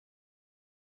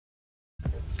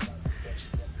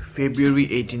February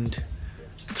 18th,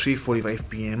 3:45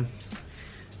 p.m.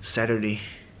 Saturday.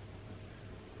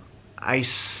 I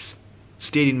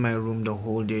stayed in my room the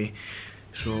whole day,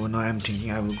 so now I'm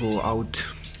thinking I will go out,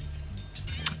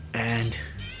 and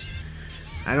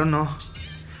I don't know,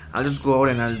 I'll just go out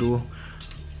and I'll do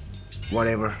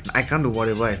whatever. I can't do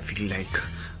whatever I feel like.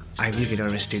 I will get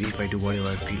arrested if I do whatever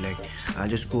I feel like. I'll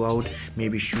just go out,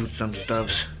 maybe shoot some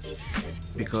stuffs,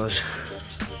 because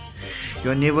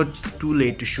you're never too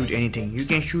late to shoot anything. You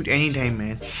can shoot anytime,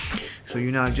 man. So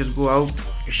I'll just go out,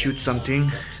 shoot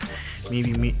something,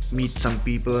 maybe meet some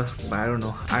people, but I don't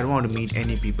know, I don't want to meet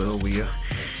any people over here,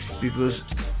 because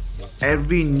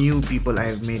every new people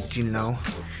I've met till now,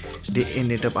 they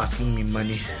ended up asking me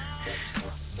money.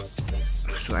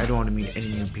 So I don't want to meet any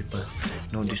new people.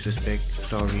 No disrespect,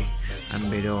 sorry, I'm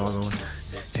better all alone.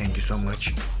 Thank you so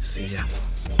much, see ya.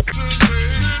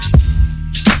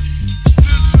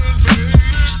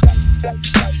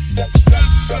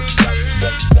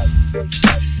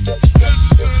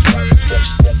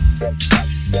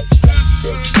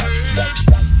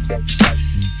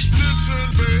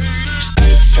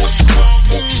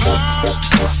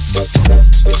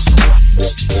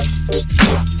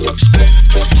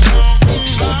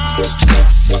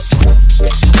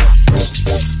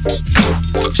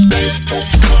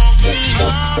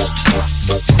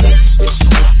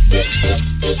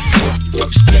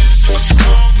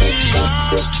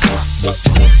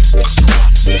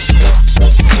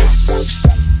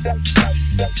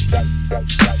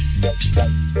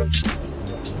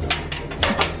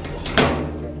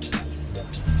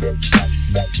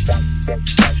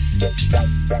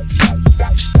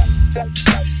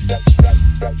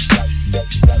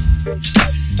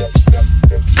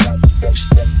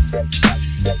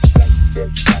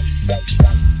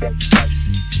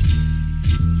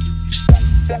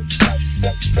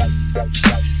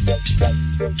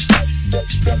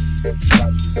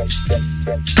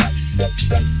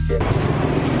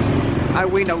 I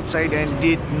went outside and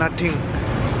did nothing.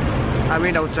 I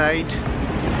went outside,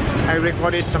 I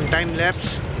recorded some time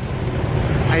lapse,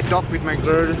 I talked with my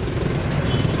girl,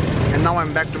 and now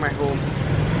I'm back to my home.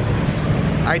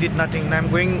 I did nothing. I'm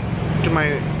going to my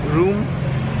room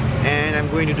and I'm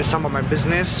going to do some of my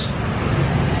business,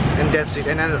 and that's it.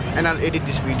 And I'll edit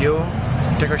this video,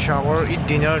 take a shower, eat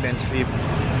dinner, then sleep.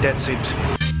 That's it.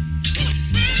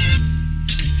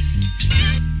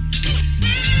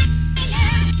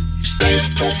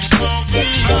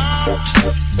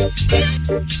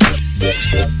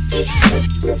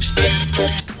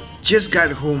 Just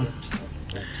got home.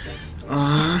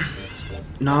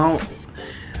 Now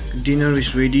dinner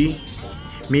is ready.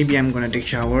 Maybe I'm gonna take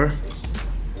shower.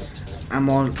 I'm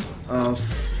all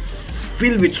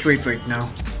filled with sweat right now.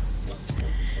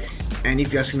 And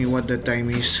if you ask me what the time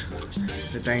is,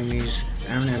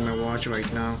 I don't have my watch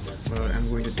right now, but I'm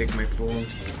going to take my phone.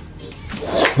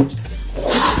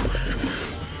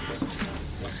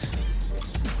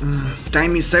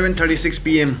 Time is 7:36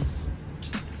 p.m.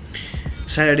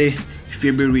 Saturday,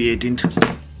 February 18th.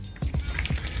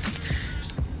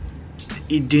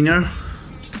 Eat dinner,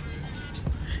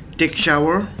 take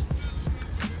shower,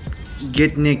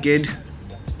 get naked,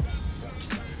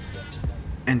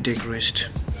 and take rest.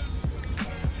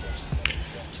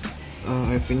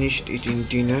 I finished eating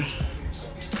dinner.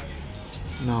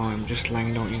 Now I'm just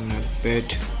lying down in my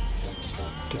bed.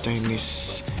 The time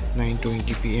is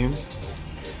 9:20 p.m.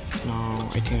 Now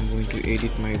I think I'm going to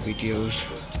edit my videos,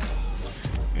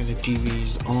 and the TV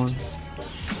is on.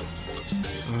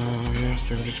 Yeah,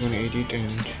 so I'm just going to edit,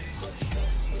 and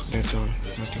that's all,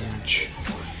 nothing much.